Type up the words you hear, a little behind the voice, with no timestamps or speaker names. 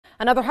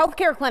Another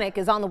healthcare clinic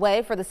is on the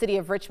way for the city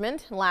of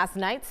Richmond. Last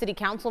night, city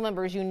council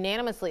members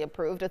unanimously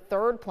approved a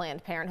third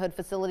Planned Parenthood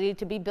facility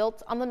to be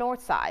built on the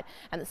north side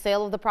and the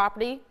sale of the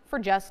property for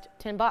just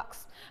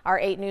 $10. Our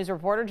 8 News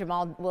reporter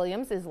Jamal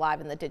Williams is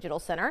live in the digital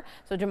center.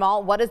 So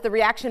Jamal, what has the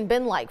reaction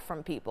been like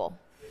from people?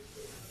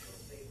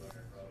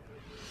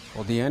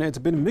 Well, Deanna, it's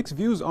been mixed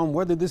views on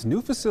whether this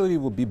new facility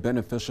will be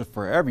beneficial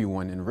for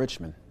everyone in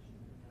Richmond.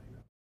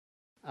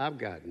 I've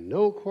got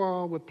no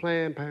quarrel with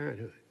Planned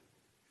Parenthood,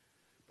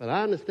 but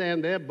I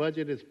understand their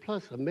budget is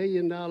plus $1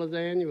 million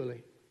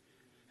annually,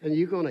 and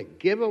you're going to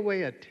give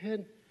away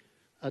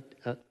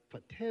for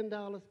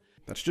 $10?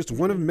 That's just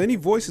one of many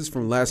voices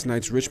from last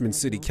night's Richmond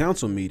City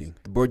Council meeting.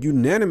 The board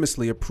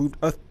unanimously approved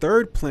a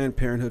third Planned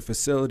Parenthood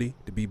facility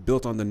to be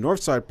built on the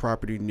north side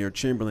property near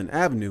Chamberlayne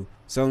Avenue,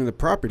 selling the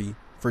property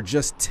for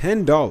just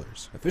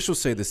 $10.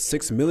 Officials say the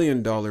 $6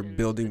 million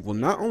building will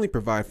not only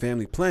provide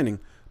family planning,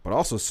 but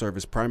also serve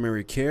as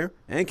primary care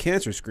and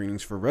cancer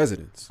screenings for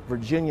residents.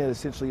 Virginia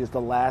essentially is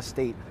the last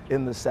state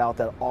in the South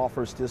that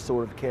offers this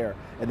sort of care.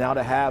 And now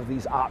to have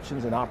these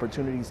options and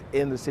opportunities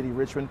in the city of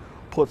Richmond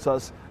puts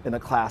us in a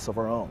class of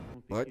our own.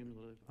 But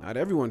not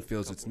everyone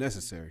feels it's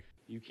necessary.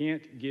 You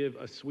can't give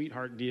a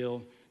sweetheart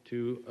deal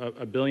to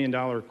a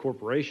billion-dollar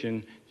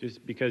corporation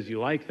just because you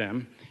like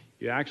them.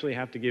 You actually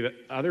have to give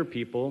other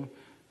people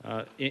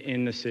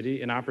in the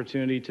city an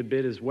opportunity to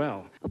bid as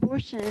well.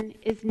 Abortion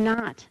is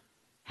not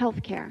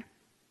health care.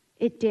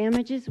 It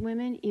damages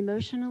women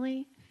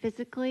emotionally,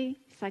 physically,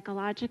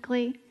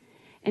 psychologically,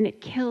 and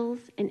it kills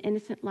an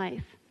innocent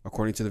life.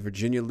 According to the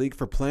Virginia League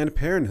for Planned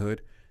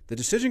Parenthood, the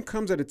decision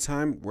comes at a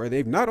time where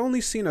they've not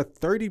only seen a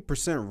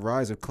 30%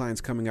 rise of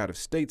clients coming out of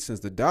state since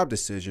the Dobbs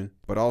decision,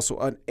 but also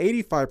an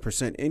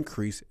 85%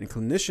 increase in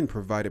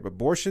clinician-provided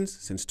abortions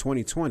since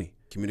 2020.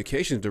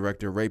 Communications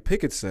Director Ray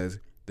Pickett says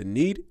the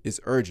need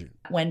is urgent.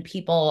 When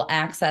people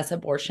access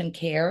abortion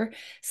care,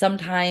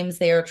 sometimes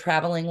they are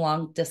traveling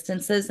long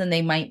distances and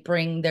they might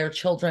bring their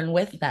children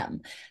with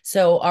them.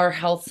 So our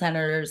health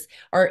centers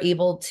are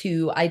able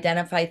to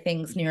identify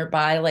things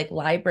nearby like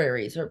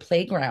libraries or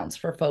playgrounds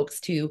for folks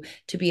to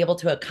be able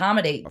to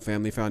accommodate. A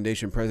Family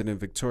Foundation President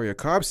Victoria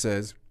Cobb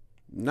says,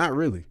 not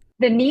really.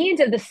 The needs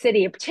of the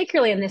city,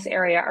 particularly in this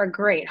area, are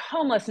great.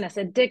 Homelessness,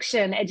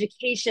 addiction,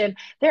 education.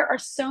 There are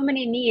so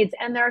many needs,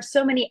 and there are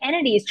so many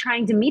entities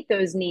trying to meet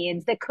those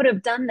needs that could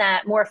have done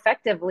that more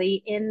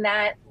effectively in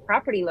that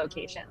property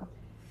location.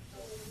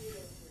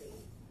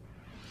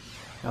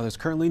 Now, there's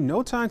currently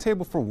no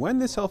timetable for when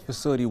this health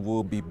facility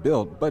will be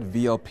built, but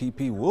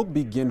VLPP will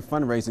begin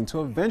fundraising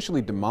to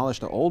eventually demolish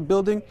the old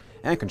building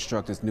and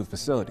construct its new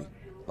facility.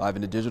 Live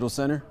in the Digital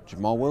Center,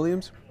 Jamal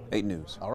Williams, 8 News.